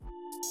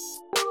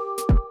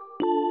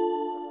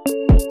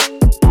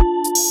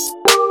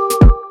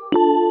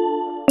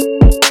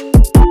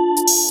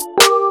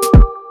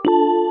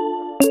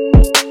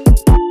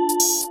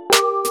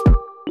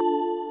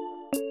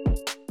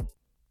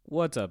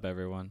What's up,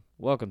 everyone?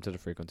 Welcome to the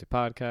Frequency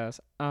Podcast.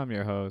 I'm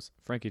your host,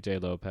 Frankie J.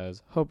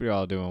 Lopez. Hope you're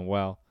all doing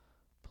well.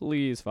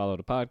 Please follow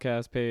the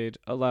podcast page,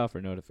 allow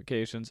for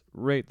notifications,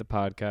 rate the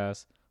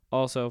podcast.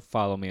 Also,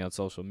 follow me on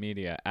social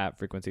media at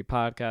Frequency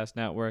Podcast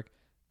Network.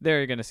 There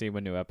you're going to see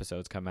when new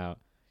episodes come out.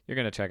 You're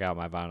going to check out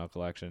my vinyl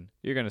collection.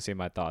 You're going to see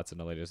my thoughts and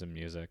the latest in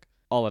music.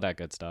 All of that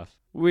good stuff.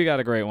 We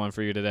got a great one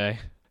for you today.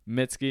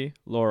 Mitski,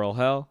 Laurel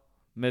Hell.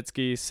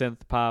 Mitski,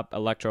 synth pop,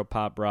 electro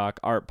pop rock,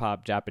 art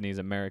pop, Japanese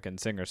American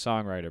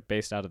singer-songwriter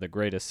based out of the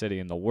greatest city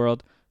in the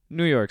world,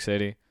 New York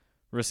City.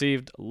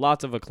 Received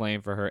lots of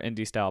acclaim for her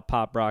indie-style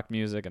pop rock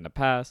music in the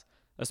past,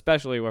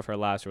 especially with her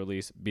last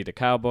release, Be the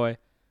Cowboy,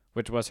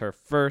 which was her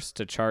first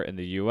to chart in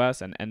the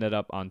US and ended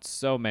up on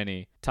so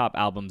many top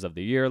albums of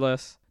the year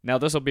lists. Now,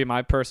 this will be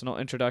my personal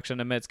introduction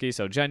to Mitski,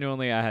 so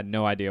genuinely I had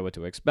no idea what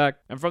to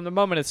expect. And from the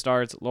moment it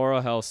starts,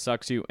 Laurel Hell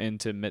sucks you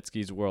into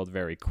Mitski's world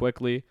very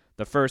quickly.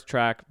 The first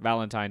track,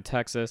 Valentine,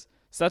 Texas,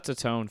 sets a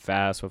tone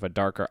fast with a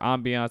darker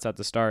ambiance at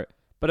the start,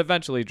 but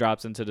eventually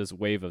drops into this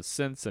wave of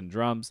synths and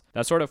drums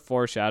that sort of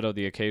foreshadow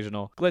the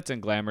occasional glitz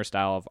and glamour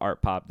style of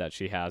art pop that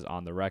she has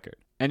on the record.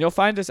 And you'll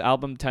find this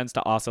album tends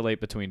to oscillate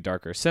between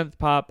darker synth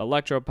pop,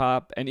 electro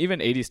pop, and even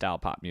 80s style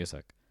pop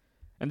music.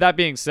 And that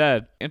being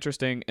said,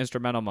 interesting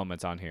instrumental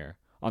moments on here.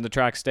 On the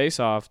track Stay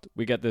Soft,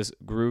 we get this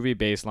groovy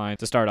bass line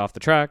to start off the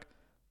track,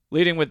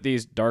 leading with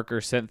these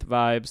darker synth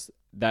vibes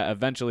that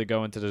eventually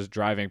go into this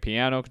driving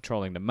piano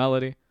controlling the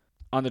melody.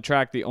 On the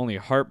track The Only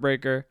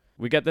Heartbreaker,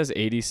 we get this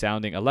 80s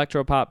sounding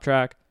electro pop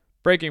track,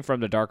 breaking from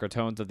the darker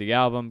tones of the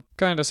album,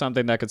 kind of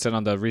something that could sit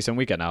on the recent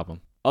Weekend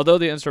album. Although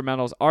the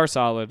instrumentals are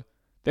solid,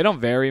 they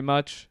don't vary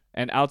much,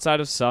 and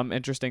outside of some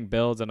interesting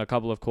builds and a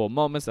couple of cool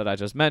moments that I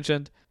just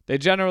mentioned, they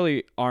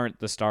generally aren't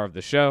the star of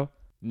the show.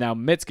 Now,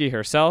 Mitski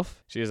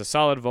herself, she is a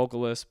solid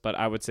vocalist, but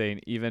I would say an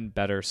even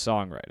better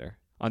songwriter.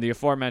 On the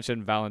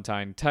aforementioned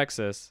Valentine,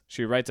 Texas,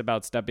 she writes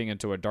about stepping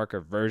into a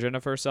darker version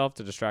of herself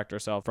to distract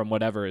herself from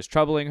whatever is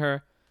troubling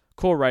her.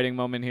 Cool writing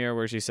moment here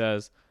where she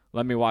says,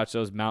 "Let me watch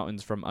those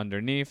mountains from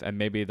underneath and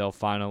maybe they'll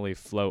finally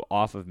float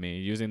off of me,"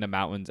 using the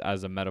mountains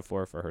as a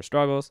metaphor for her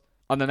struggles.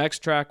 On the next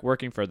track,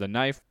 Working for the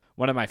Knife,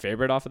 one of my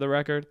favorite off of the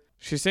record,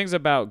 she sings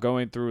about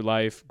going through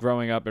life,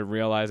 growing up, and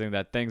realizing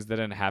that things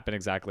didn't happen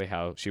exactly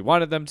how she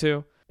wanted them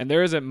to, and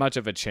there isn't much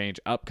of a change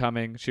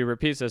upcoming. She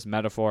repeats this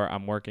metaphor,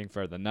 "I'm working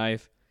for the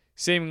knife,"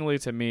 seemingly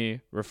to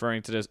me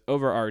referring to this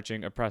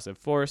overarching oppressive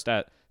force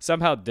that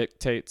somehow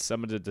dictates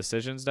some of the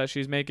decisions that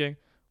she's making,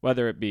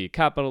 whether it be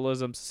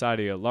capitalism,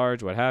 society at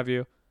large, what have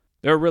you.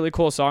 There are really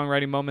cool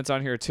songwriting moments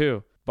on here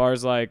too.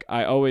 Bars like,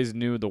 "I always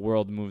knew the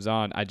world moves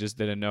on, I just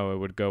didn't know it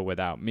would go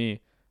without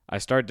me. I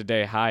start the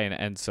day high and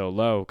end so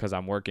low because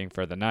I'm working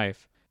for the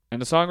knife."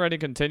 And the songwriting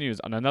continues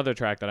on another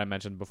track that I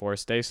mentioned before,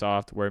 Stay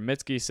Soft, where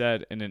Mitski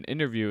said in an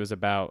interview is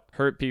about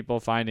hurt people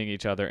finding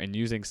each other and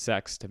using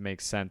sex to make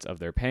sense of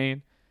their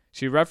pain.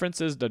 She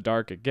references the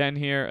dark again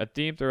here, a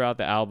theme throughout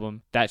the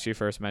album that she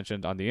first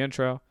mentioned on the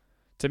intro.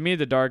 To me,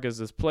 the dark is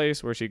this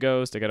place where she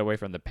goes to get away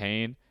from the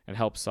pain and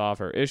help solve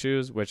her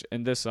issues, which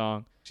in this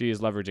song, she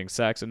is leveraging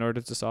sex in order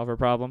to solve her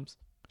problems.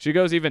 She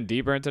goes even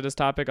deeper into this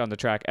topic on the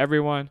track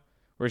Everyone,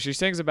 where she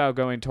sings about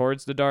going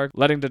towards the dark,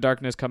 letting the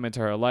darkness come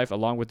into her life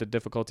along with the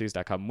difficulties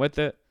that come with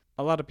it.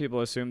 A lot of people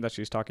assume that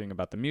she's talking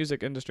about the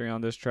music industry on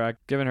this track,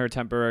 given her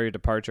temporary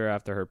departure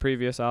after her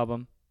previous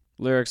album.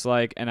 Lyrics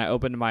like, "And I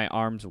opened my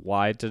arms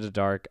wide to the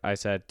dark. I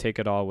said, take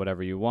it all,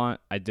 whatever you want.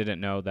 I didn't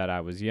know that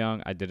I was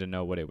young. I didn't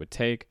know what it would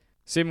take."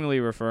 Seemingly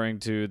referring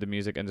to the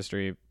music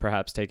industry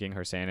perhaps taking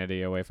her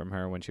sanity away from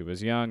her when she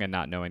was young and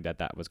not knowing that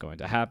that was going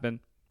to happen.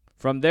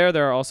 From there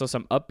are also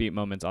some upbeat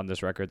moments on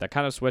this record that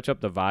kind of switch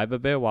up the vibe a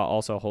bit while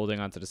also holding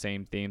onto the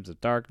same themes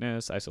of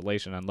darkness,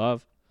 isolation, and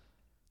love.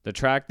 The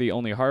track The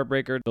Only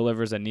Heartbreaker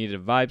delivers a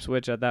needed vibe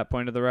switch at that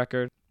point of the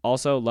record.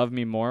 Also, Love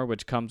Me More,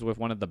 which comes with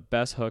one of the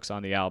best hooks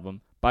on the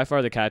album, by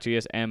far the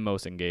catchiest and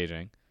most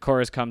engaging.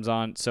 Chorus comes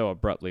on so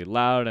abruptly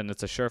loud, and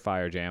it's a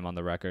surefire jam on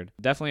the record.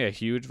 Definitely a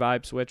huge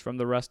vibe switch from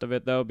the rest of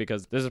it though,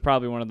 because this is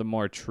probably one of the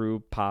more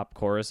true pop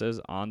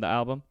choruses on the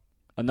album.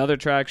 Another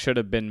track, Should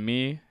Have Been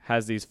Me,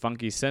 has these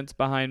funky synths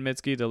behind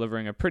Mitski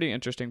delivering a pretty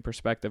interesting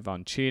perspective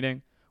on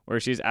cheating, where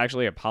she's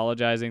actually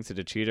apologizing to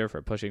the cheater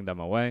for pushing them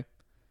away.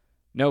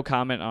 No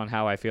comment on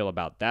how I feel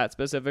about that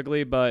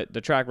specifically, but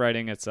the track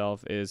writing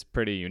itself is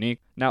pretty unique.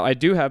 Now, I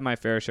do have my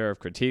fair share of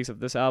critiques of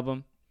this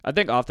album. I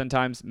think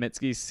oftentimes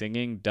Mitski's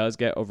singing does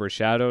get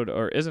overshadowed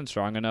or isn't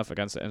strong enough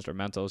against the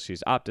instrumentals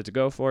she's opted to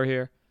go for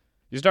here.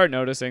 You start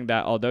noticing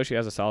that although she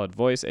has a solid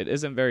voice, it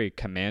isn't very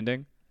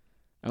commanding.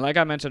 And like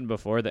I mentioned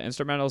before, the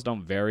instrumentals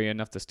don't vary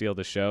enough to steal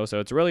the show, so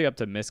it's really up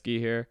to Mitski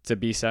here to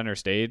be center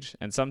stage,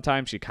 and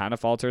sometimes she kind of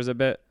falters a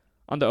bit.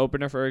 On the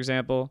opener, for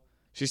example,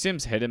 she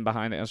seems hidden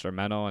behind the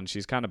instrumental and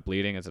she's kind of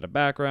bleeding into the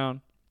background.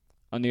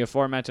 On the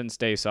aforementioned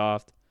Stay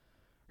Soft,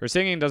 her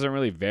singing doesn't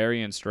really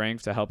vary in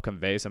strength to help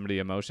convey some of the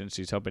emotions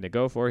she's hoping to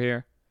go for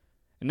here.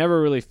 It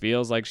never really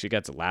feels like she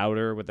gets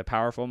louder with the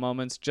powerful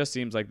moments, just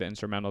seems like the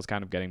instrumental is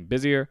kind of getting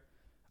busier.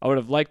 I would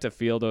have liked to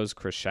feel those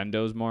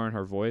crescendos more in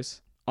her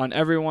voice. On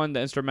Everyone,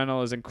 the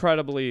instrumental is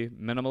incredibly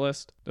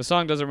minimalist. The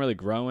song doesn't really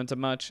grow into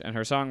much, and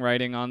her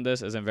songwriting on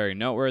this isn't very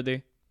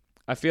noteworthy.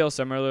 I feel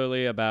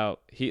similarly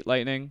about Heat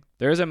Lightning.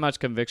 There isn't much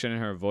conviction in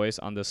her voice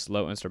on this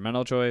slow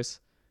instrumental choice.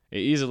 It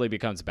easily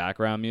becomes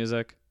background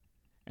music.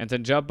 And to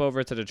jump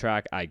over to the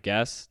track I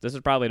Guess, this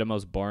is probably the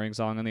most boring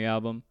song on the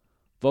album.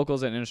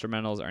 Vocals and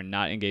instrumentals are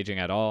not engaging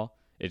at all.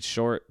 It's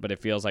short, but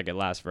it feels like it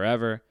lasts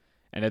forever.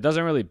 And it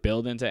doesn't really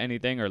build into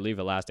anything or leave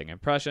a lasting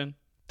impression.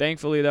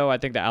 Thankfully, though, I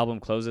think the album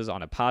closes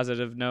on a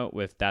positive note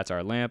with That's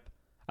Our Lamp.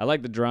 I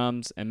like the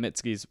drums and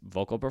Mitski's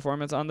vocal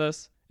performance on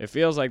this. It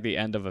feels like the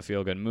end of a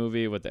feel-good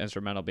movie, with the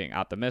instrumental being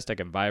optimistic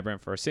and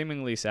vibrant for a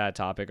seemingly sad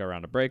topic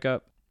around a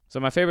breakup. So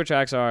my favorite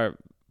tracks are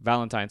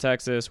Valentine,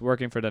 Texas,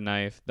 Working for the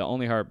Knife, The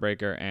Only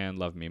Heartbreaker, and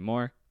Love Me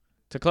More.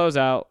 To close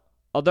out,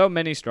 although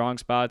many strong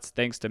spots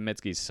thanks to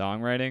Mitski's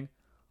songwriting,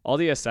 all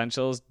the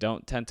essentials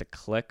don't tend to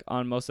click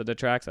on most of the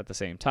tracks at the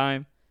same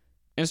time.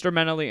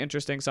 Instrumentally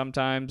interesting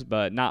sometimes,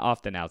 but not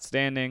often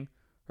outstanding.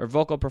 Her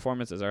vocal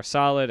performances are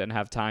solid and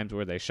have times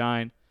where they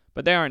shine,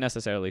 but they aren't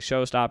necessarily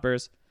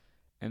showstoppers.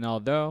 And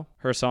although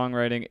her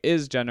songwriting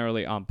is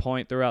generally on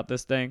point throughout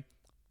this thing,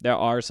 there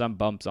are some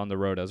bumps on the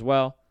road as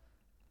well.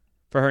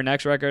 For her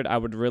next record, I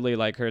would really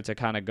like her to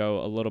kind of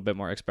go a little bit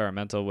more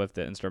experimental with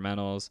the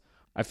instrumentals.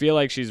 I feel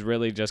like she's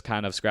really just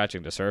kind of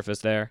scratching the surface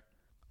there.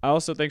 I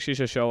also think she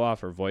should show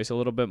off her voice a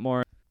little bit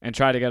more and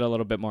try to get a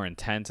little bit more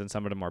intense in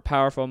some of the more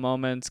powerful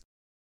moments.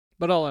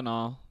 But all in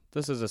all,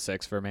 this is a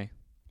 6 for me.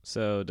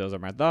 So those are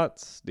my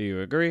thoughts. Do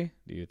you agree?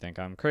 Do you think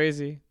I'm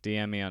crazy?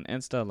 DM me on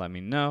Insta, let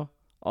me know.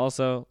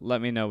 Also,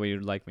 let me know what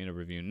you'd like me to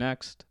review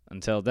next.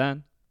 Until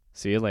then,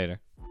 see you later.